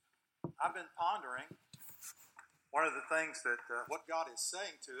I've been pondering one of the things that what God is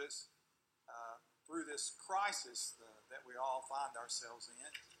saying to us through this crisis that we all find ourselves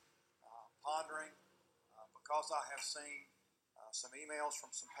in. Pondering because I have seen some emails from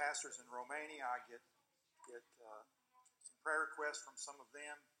some pastors in Romania. I get some prayer requests from some of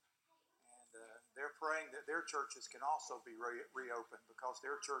them, and they're praying that their churches can also be reopened because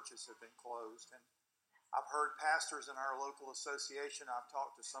their churches have been closed. And I've heard pastors in our local association, I've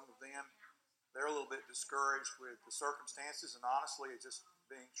talked to some of them. They're a little bit discouraged with the circumstances, and honestly, just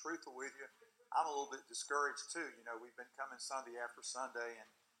being truthful with you, I'm a little bit discouraged too. You know, we've been coming Sunday after Sunday,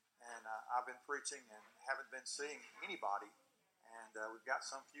 and I've been preaching and haven't been seeing anybody. And we've got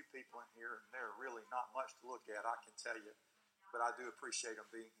some few people in here, and they're really not much to look at, I can tell you. But I do appreciate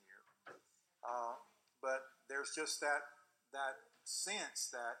them being here. But there's just that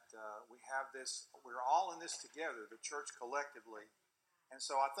sense that we have this, we're all in this together, the church collectively. And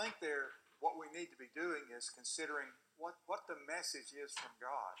so I think what we need to be doing is considering what the message is from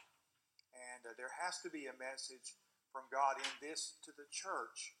God. And there has to be a message from God in this to the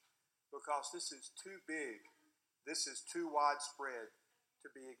church, because this is too big, this is too widespread to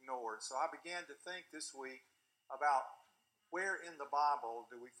be ignored. So I began to think this week about where in the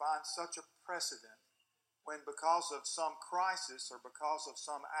Bible do we find such a precedent when, because of some crisis or because of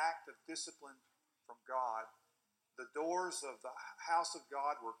some act of discipline from God, the doors of the house of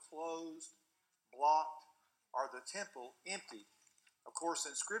God were closed, blocked, or the temple emptied. Of course,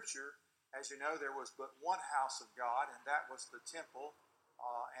 in Scripture, as you know, there was but one house of God, and that was the temple,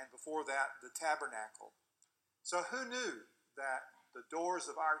 and before that, the tabernacle. So who knew that the doors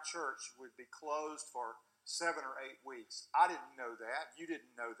of our church would be closed for 7 or 8 weeks? I didn't know that. You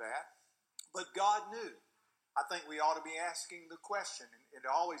didn't know that. But God knew. I think we ought to be asking the question, and it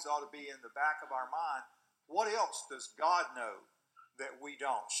always ought to be in the back of our mind, what else does God know that we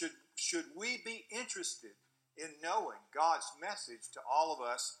don't? Should we be interested in knowing God's message to all of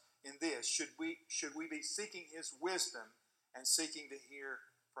us in this? Should we be seeking His wisdom and seeking to hear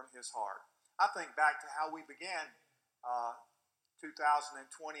from His heart? I think back to how we began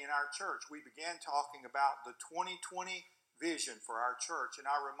 2020 in our church. We began talking about the 2020 vision for our church, and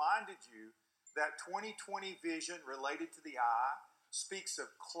I reminded you that 2020 vision related to the eye speaks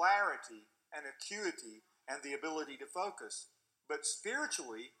of clarity and acuity and the ability to focus. But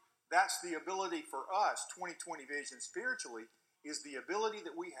spiritually, that's the ability for us. 2020 vision spiritually is the ability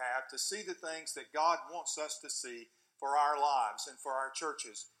that we have to see the things that God wants us to see for our lives and for our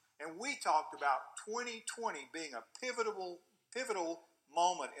churches. And we talked about 2020 being a pivotal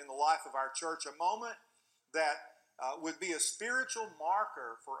moment in the life of our church, a moment that would be a spiritual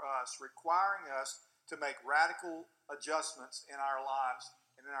marker for us, requiring us to make radical adjustments in our lives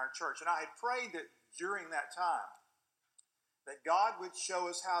and in our church. And I had prayed that during that time, that God would show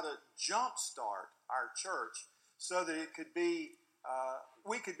us how to jumpstart our church so that it could be,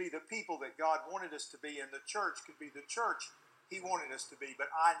 we could be the people that God wanted us to be, and the church could be the church He wanted us to be.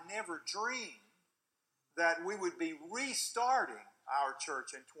 But I never dreamed that we would be restarting our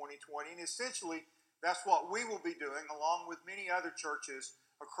church in 2020. And essentially, that's what we will be doing, along with many other churches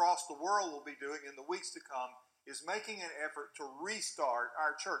across the world will be doing in the weeks to come, is making an effort to restart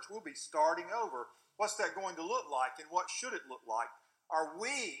our church. We'll be starting over. What's that going to look like, and what should it look like? Are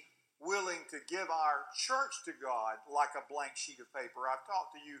we willing to give our church to God like a blank sheet of paper? I've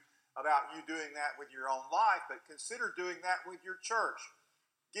talked to you about you doing that with your own life, but consider doing that with your church.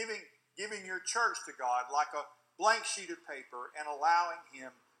 Giving your church to God like a blank sheet of paper and allowing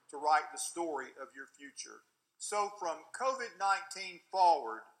Him to write the story of your future. So from COVID-19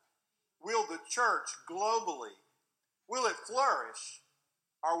 forward, will the church globally, will it flourish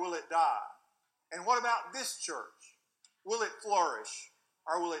or will it die? And what about this church? Will it flourish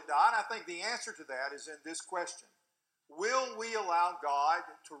or will it die? And I think the answer to that is in this question. Will we allow God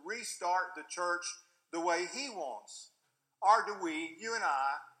to restart the church the way He wants? Or do we, you and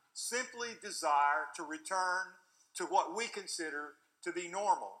I, simply desire to return to what we consider to be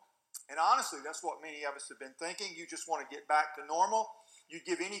normal? And honestly, that's what many of us have been thinking. You just want to get back to normal. You'd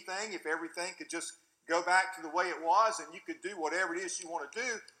give anything if everything could just go back to the way it was and you could do whatever it is you want to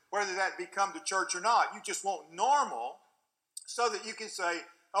do, whether that become the church or not. You just want normal so that you can say,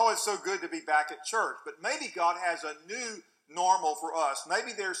 oh, it's so good to be back at church. But maybe God has a new normal for us.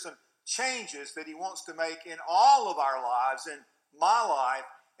 Maybe there's some changes that He wants to make in all of our lives, in my life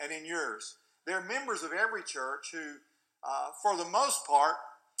and in yours. There are members of every church who, for the most part,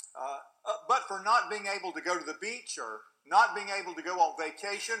 but for not being able to go to the beach or not being able to go on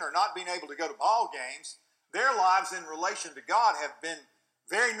vacation or not being able to go to ball games, their lives in relation to God have been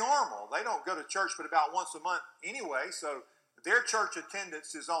very normal. They don't go to church but about once a month anyway, so Their church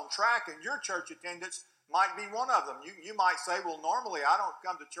attendance is on track, and your church attendance might be one of them. You might say, well, normally I don't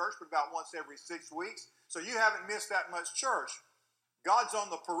come to church but about once every 6 weeks, so you haven't missed that much church. God's on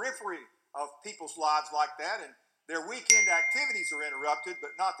the periphery of people's lives like that, and their weekend activities are interrupted,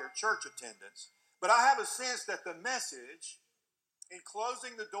 but not their church attendance. But I have a sense that the message in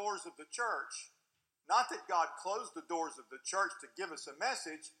closing the doors of the church, not that God closed the doors of the church to give us a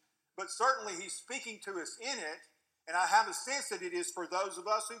message, but certainly He's speaking to us in it, and I have a sense that it is for those of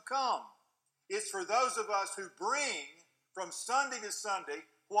us who come. It's for those of us who bring from Sunday to Sunday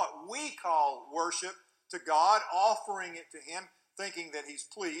what we call worship to God, offering it to Him, thinking that He's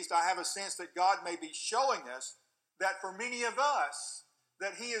pleased. I have a sense that God may be showing us that for many of us,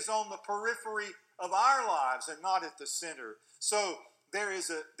 that He is on the periphery of our lives and not at the center. So there is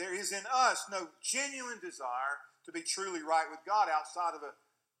in us no genuine desire to be truly right with God outside of a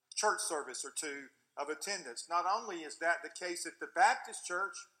church service or two of attendance. Not only is that the case at the Baptist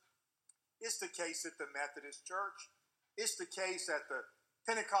church, it's the case at the Methodist church, it's the case at the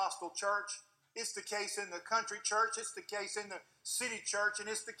Pentecostal church, it's the case in the country church, it's the case in the city church, and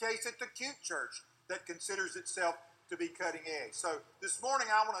it's the case at the cute church that considers itself to be cutting edge. So this morning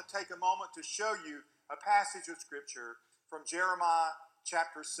I want to take a moment to show you a passage of Scripture from Jeremiah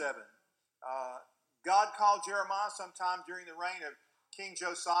chapter 7. God called Jeremiah sometime during the reign of King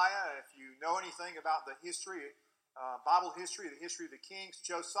Josiah. If you know anything about the history, Bible history, the history of the kings,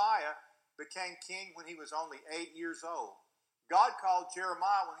 Josiah became king when he was only 8 years old. God called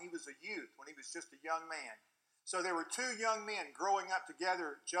Jeremiah when he was a youth, when he was just a young man. So there were two young men growing up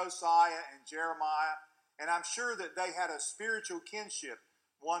together, Josiah and Jeremiah, and I'm sure that they had a spiritual kinship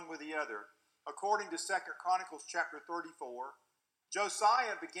one with the other. According to 2 Chronicles chapter 34,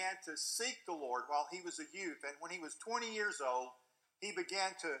 Josiah began to seek the Lord while he was a youth, and when he was 20 years old, he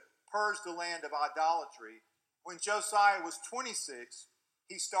began to purge the land of idolatry. When Josiah was 26,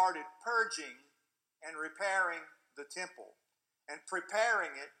 he started purging and repairing the temple and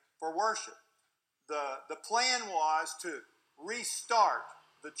preparing it for worship. The plan was to restart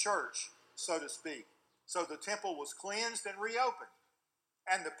the church, so to speak. So the temple was cleansed and reopened,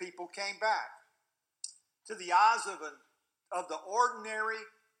 and the people came back. To the eyes of the ordinary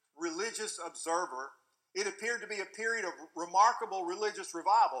religious observer, it appeared to be a period of remarkable religious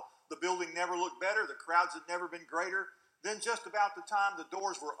revival. The building never looked better. The crowds had never been greater. Then just about the time the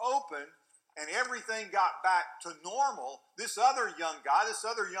doors were open and everything got back to normal, this other young guy, this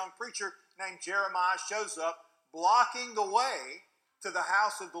other young preacher named Jeremiah shows up blocking the way to the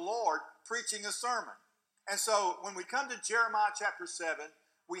house of the Lord, preaching a sermon. And so when we come to Jeremiah chapter 7,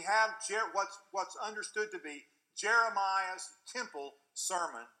 we have what's understood to be Jeremiah's temple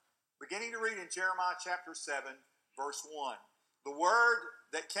sermon, beginning to read in Jeremiah chapter 7, verse 1. The word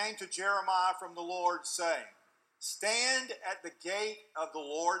that came to Jeremiah from the Lord, saying, Stand at the gate of the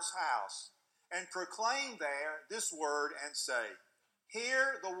Lord's house, and proclaim there this word, and say,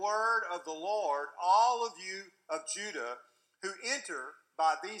 Hear the word of the Lord, all of you of Judah, who enter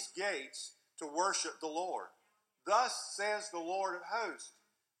by these gates to worship the Lord. Thus says the Lord of hosts,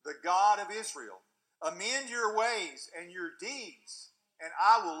 the God of Israel, Amend your ways and your deeds, and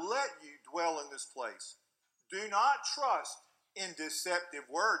I will let you dwell in this place. Do not trust in deceptive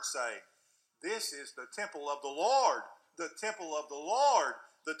words, saying, This is the temple of the Lord, the temple of the Lord,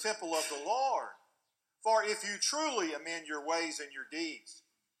 the temple of the Lord. For if you truly amend your ways and your deeds,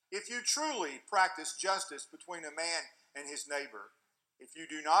 if you truly practice justice between a man and his neighbor, if you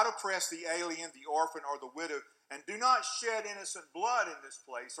do not oppress the alien, the orphan, or the widow, and do not shed innocent blood in this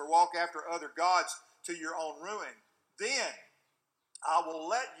place, or walk after other gods to your own ruin, then I will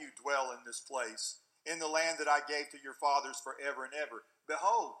let you dwell in this place, in the land that I gave to your fathers forever and ever.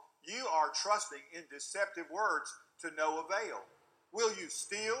 Behold, you are trusting in deceptive words to no avail. Will you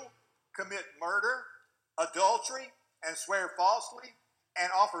steal, commit murder, adultery, and swear falsely,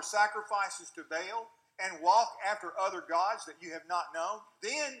 and offer sacrifices to Baal, and walk after other gods that you have not known?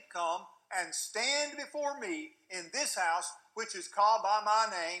 Then come and stand before me in this house, which is called by my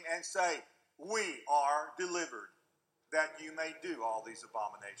name, and say, We are delivered, that you may do all these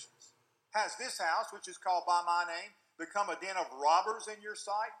abominations. Has this house, which is called by my name, become a den of robbers in your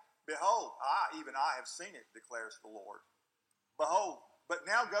sight? Behold, even I have seen it, declares the Lord. Behold, but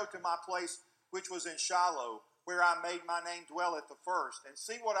now go to my place which was in Shiloh, where I made my name dwell at the first, and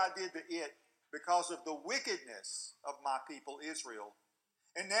see what I did to it because of the wickedness of my people Israel.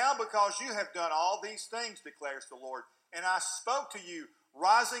 And now because you have done all these things, declares the Lord, and I spoke to you,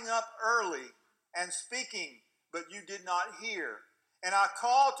 rising up early and speaking, but you did not hear, and I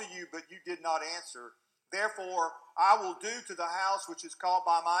called to you, but you did not answer. Therefore, I will do to the house which is called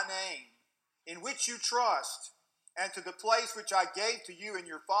by my name, in which you trust, and to the place which I gave to you and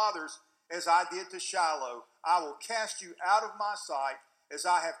your fathers, as I did to Shiloh. I will cast you out of my sight, as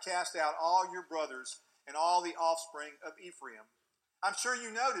I have cast out all your brothers and all the offspring of Ephraim. I'm sure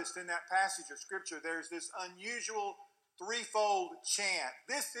you noticed in that passage of Scripture there's this unusual threefold chant.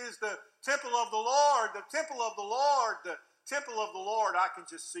 This is the temple of the Lord, the temple of the Lord, the temple of the Lord. I can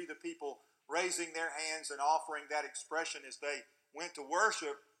just see the people raising their hands and offering that expression as they went to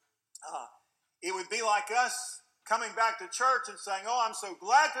worship. It would be like us coming back to church and saying, oh, I'm so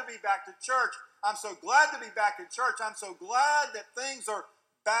glad to be back to church. I'm so glad to be back in church. I'm so glad that things are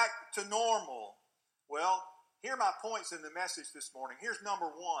back to normal. Well, here are my points in the message this morning. Here's number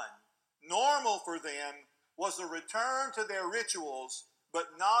one. Normal for them was a return to their rituals,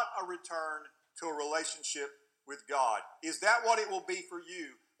 but not a return to a relationship with God. Is that what it will be for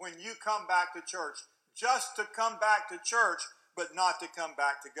you when you come back to church? Just to come back to church, but not to come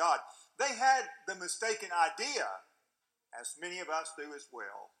back to God. They had the mistaken idea, as many of us do as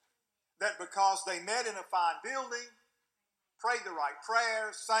well, that because they met in a fine building, prayed the right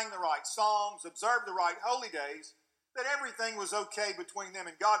prayers, sang the right songs, observed the right holy days, that everything was okay between them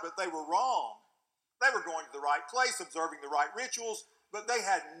and God, but they were wrong. They were going to the right place, observing the right rituals, but they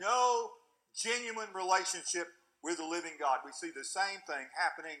had no genuine relationship with the living God. We see the same thing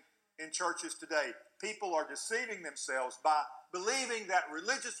happening in churches today. People are deceiving themselves by believing that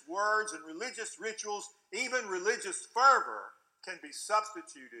religious words and religious rituals, even religious fervor, can be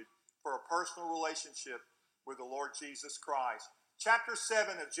substituted for a personal relationship with the Lord Jesus Christ. Chapter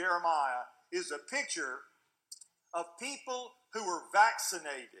 7 of Jeremiah is a picture of people who were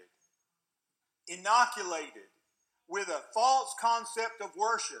vaccinated, inoculated with a false concept of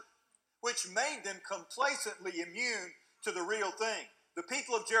worship, which made them complacently immune to the real thing. The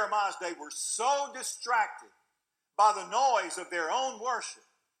people of Jeremiah's day were so distracted by the noise of their own worship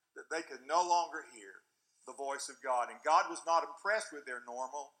that they could no longer hear the voice of God. And God was not impressed with their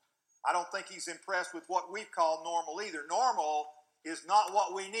normal. I don't think he's impressed with what we call normal either. Normal is not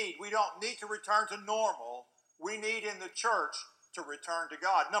what we need. We don't need to return to normal. We need in the church to return to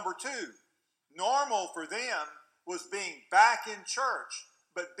God. Number two, normal for them was being back in church,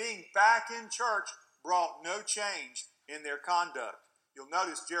 but being back in church brought no change in their conduct. You'll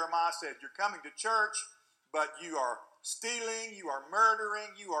notice Jeremiah said, you're coming to church, but you are stealing, you are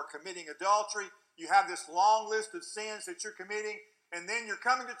murdering, you are committing adultery. You have this long list of sins that you're committing, and then you're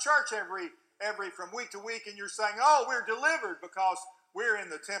coming to church every from week to week, and you're saying, oh, we're delivered because we're in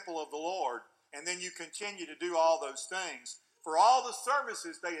the temple of the Lord. And then you continue to do all those things. For all the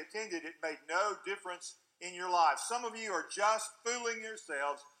services they attended, it made no difference in your life. Some of you are just fooling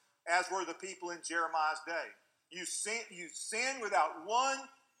yourselves, as were the people in Jeremiah's day. You sin without one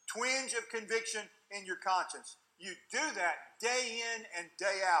twinge of conviction in your conscience. You do that day in and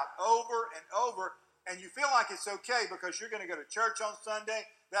day out, over and over, and you feel like it's okay because you're going to go to church on Sunday.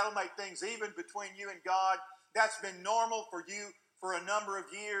 That'll make things even between you and God. That's been normal for you for a number of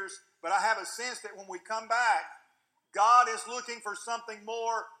years, but I have a sense that when we come back, God is looking for something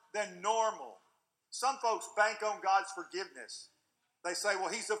more than normal. Some folks bank on God's forgiveness. They say,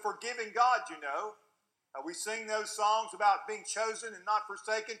 well, he's a forgiving God, you know. We sing those songs about being chosen and not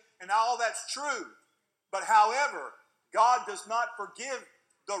forsaken, and all that's true. But however, God does not forgive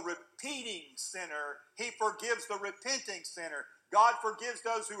the repeating sinner. He forgives the repenting sinner. God forgives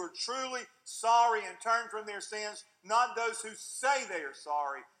those who are truly sorry and turn from their sins, not those who say they are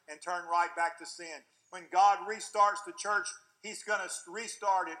sorry and turn right back to sin. When God restarts the church, he's going to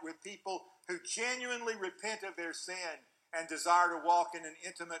restart it with people who genuinely repent of their sin and desire to walk in an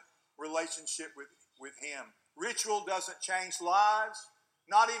intimate relationship with him. Ritual doesn't change lives,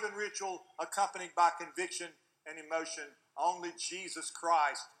 not even ritual accompanied by conviction and emotion. Only Jesus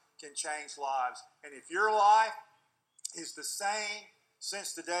Christ can change lives. And if your life is the same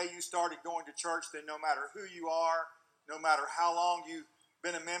since the day you started going to church, then no matter who you are, no matter how long you've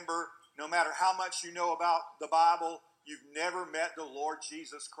been a member, no matter how much you know about the Bible, you've never met the Lord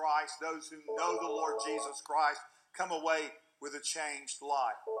Jesus Christ. Those who know the Lord Jesus Christ come away with a changed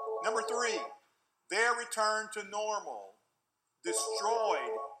life. Number three, their return to normal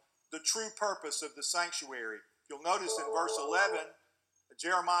destroyed the true purpose of the sanctuary. You'll notice in verse 11,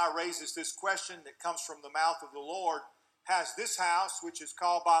 Jeremiah raises this question that comes from the mouth of the Lord. Has this house, which is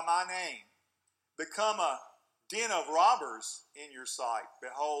called by my name, become a den of robbers in your sight?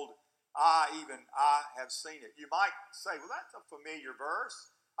 Behold, I have seen it. You might say, well, that's a familiar verse.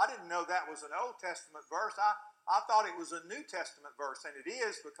 I didn't know that was an Old Testament verse. I thought it was a New Testament verse, and it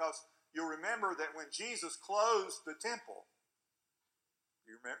is, because you'll remember that when Jesus closed the temple,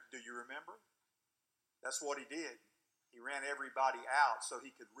 do you remember? That's what he did. He ran everybody out so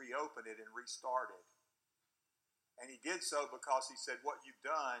he could reopen it and restart it. And he did so because he said, what you've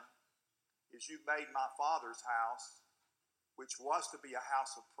done is you've made my Father's house, which was to be a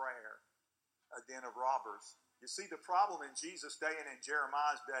house of prayer, a den of robbers. You see, the problem in Jesus' day and in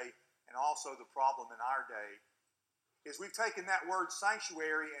Jeremiah's day, and also the problem in our day, is we've taken that word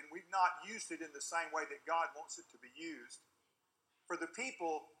sanctuary and we've not used it in the same way that God wants it to be used. For the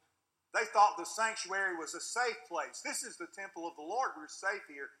people, they thought the sanctuary was a safe place. This is the temple of the Lord. We're safe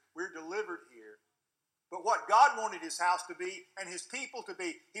here. We're delivered here. But what God wanted his house to be and his people to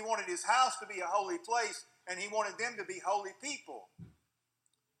be, he wanted his house to be a holy place and he wanted them to be holy people.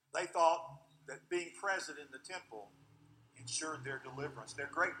 They thought that being present in the temple ensured their deliverance. There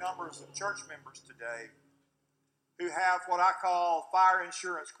are great numbers of church members today who have what I call fire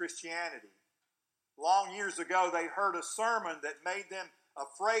insurance Christianity. Long years ago, they heard a sermon that made them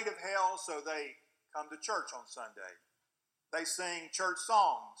afraid of hell, so they come to church on Sunday. They sing church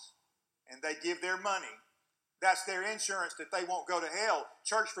songs, and they give their money. That's their insurance that they won't go to hell.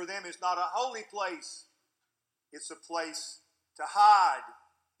 Church for them is not a holy place. It's a place to hide.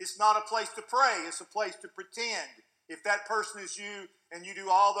 It's not a place to pray. It's a place to pretend. If that person is you and you do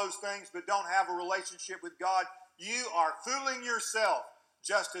all those things but don't have a relationship with God, you are fooling yourself,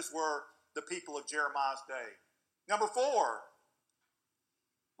 just as were the people of Jeremiah's day. Number 4,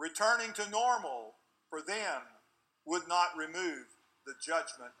 returning to normal for them would not remove the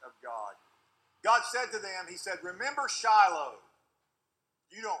judgment of God. God said to them, he said, remember Shiloh.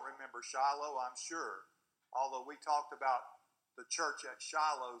 You don't remember Shiloh, I'm sure, although we talked about the church at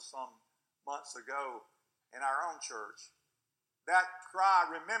Shiloh some months ago in our own church. That cry,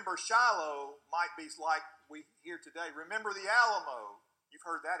 remember Shiloh, might be like we hear today, remember the Alamo. You've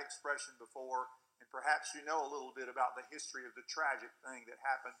heard that expression before, and perhaps you know a little bit about the history of the tragic thing that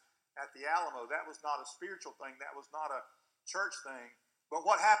happened at the Alamo. That was not a spiritual thing. That was not a church thing. But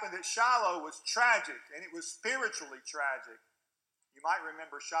what happened at Shiloh was tragic, and it was spiritually tragic. You might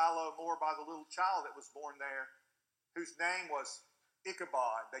remember Shiloh more by the little child that was born there, whose name was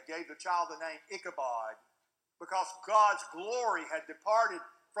Ichabod. They gave the child the name Ichabod because God's glory had departed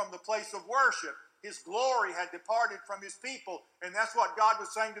from the place of worship. His glory had departed from his people. And that's what God was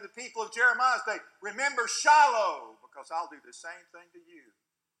saying to the people of Jeremiah's day. Remember Shiloh, because I'll do the same thing to you.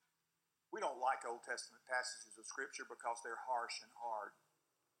 We don't like Old Testament passages of Scripture because they're harsh and hard.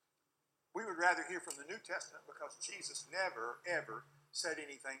 We would rather hear from the New Testament because Jesus never, ever said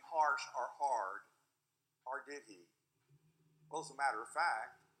anything harsh or hard. Or did he? Well, as a matter of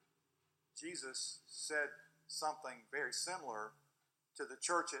fact, Jesus said something very similar to the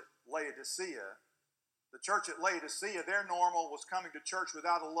church at Laodicea. The church at Laodicea, their normal was coming to church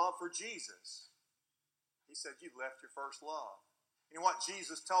without a love for Jesus. He said, you've left your first love. You know what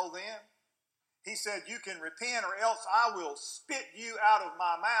Jesus told them? He said, you can repent or else I will spit you out of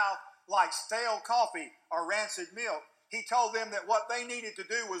my mouth like stale coffee or rancid milk. He told them that what they needed to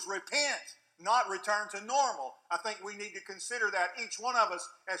do was repent, not return to normal. I think we need to consider that, each one of us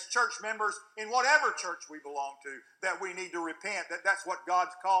as church members in whatever church we belong to, that we need to repent, that's what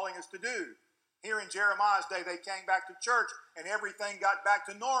God's calling us to do. Here in Jeremiah's day, they came back to church and everything got back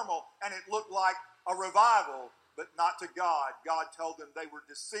to normal and it looked like a revival, but not to God. God told them they were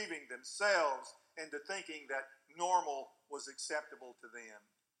deceiving themselves into thinking that normal was acceptable to them.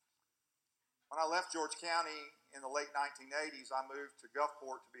 When I left George County in the late 1980s, I moved to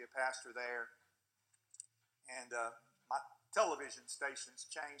Gulfport to be a pastor there. And my television stations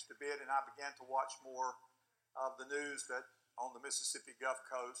changed a bit, and I began to watch more of the news that on the Mississippi Gulf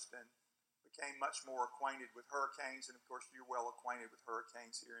Coast and became much more acquainted with hurricanes. And, of course, you're well acquainted with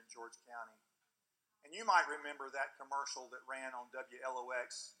hurricanes here in George County. And you might remember that commercial that ran on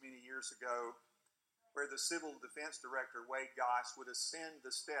WLOX many years ago where the Civil Defense Director, Wade Geist, would ascend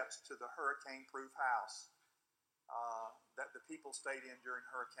the steps to the hurricane-proof house that the people stayed in during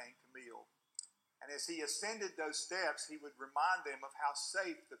Hurricane Camille. And as he ascended those steps, he would remind them of how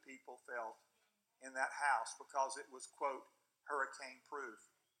safe the people felt in that house because it was, quote, hurricane-proof.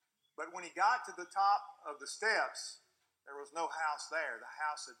 But when he got to the top of the steps, there was no house there. The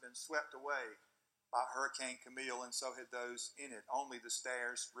house had been swept away by Hurricane Camille, and so had those in it. Only the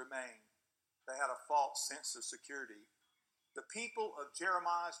stairs remained. They had a false sense of security. The people of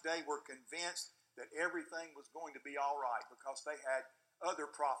Jeremiah's day were convinced that everything was going to be all right because they had other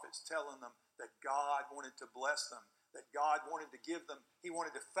prophets telling them that God wanted to bless them, that God wanted to give them, he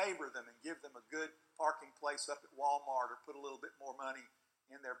wanted to favor them and give them a good parking place up at Walmart or put a little bit more money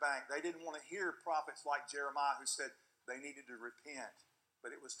in their bank. They didn't want to hear prophets like Jeremiah who said they needed to repent,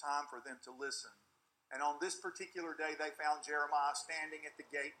 but it was time for them to listen. And on this particular day, they found Jeremiah standing at the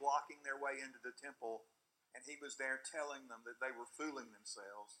gate, blocking their way into the temple, and he was there telling them that they were fooling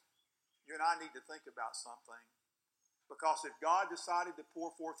themselves. You and I need to think about something. Because if God decided to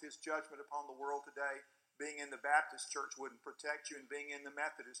pour forth his judgment upon the world today, being in the Baptist church wouldn't protect you, and being in the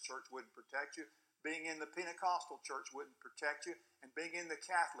Methodist church wouldn't protect you, being in the Pentecostal church wouldn't protect you, and being in the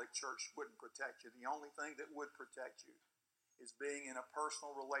Catholic church wouldn't protect you. The only thing that would protect you is being in a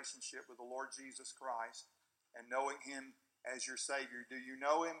personal relationship with the Lord Jesus Christ and knowing him as your Savior. Do you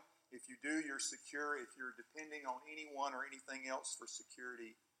know him? If you do, you're secure. If you're depending on anyone or anything else for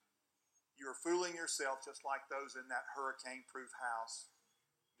security, you are fooling yourself just like those in that hurricane-proof house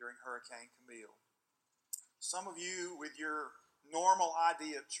during Hurricane Camille. Some of you, with your normal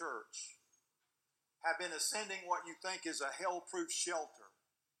idea of church, have been ascending what you think is a hell-proof shelter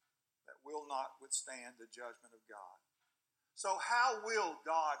that will not withstand the judgment of God. So how will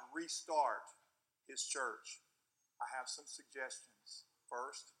God restart his church? I have some suggestions.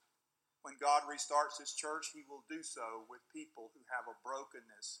 First, when God restarts his church, he will do so with people who have a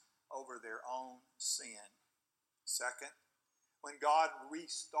brokenness over their own sin. Second, when God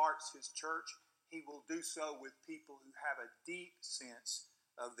restarts his church, he will do so with people who have a deep sense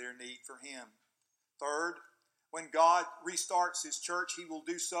of their need for him. Third, when God restarts his church, he will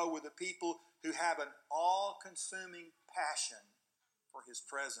do so with a people who have an all-consuming passion for his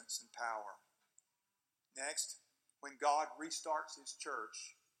presence and power. Next, when God restarts his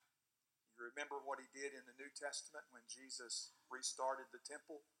church, you remember what he did in the New Testament when Jesus restarted the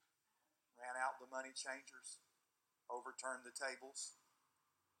temple? Ran out the money changers, overturned the tables.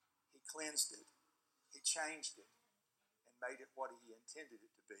 He cleansed it. He changed it and made it what he intended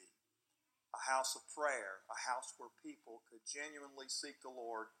it to be. A house of prayer, a house where people could genuinely seek the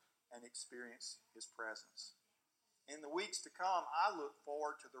Lord and experience his presence. In the weeks to come, I look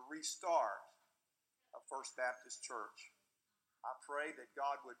forward to the restart of First Baptist Church. I pray that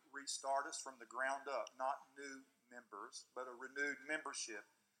God would restart us from the ground up, not new members, but a renewed membership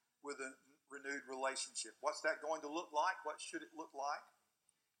with a renewed relationship. What's that going to look like? What should it look like?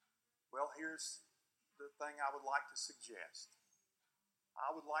 Well, here's the thing I would like to suggest.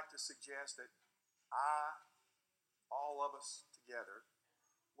 I would like to suggest that all of us together,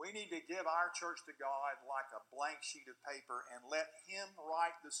 we need to give our church to God like a blank sheet of paper and let him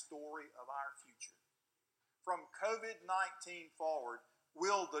write the story of our future. From COVID-19 forward,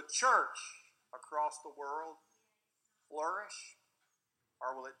 will the church across the world flourish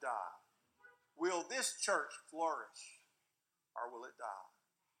or will it die? Will this church flourish or will it die?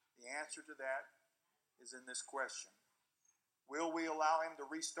 The answer to that is in this question. Will we allow him to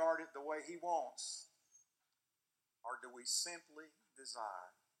restart it the way he wants? Or do we simply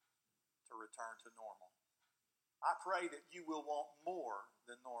desire to return to normal? I pray that you will want more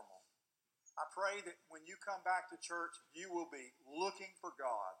than normal. I pray that when you come back to church, you will be looking for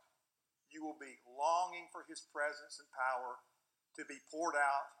God. You will be longing for his presence and power to be poured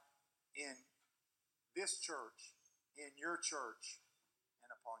out in this church, in your church,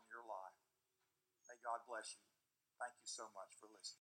 and upon your life. May God bless you. Thank you so much for listening.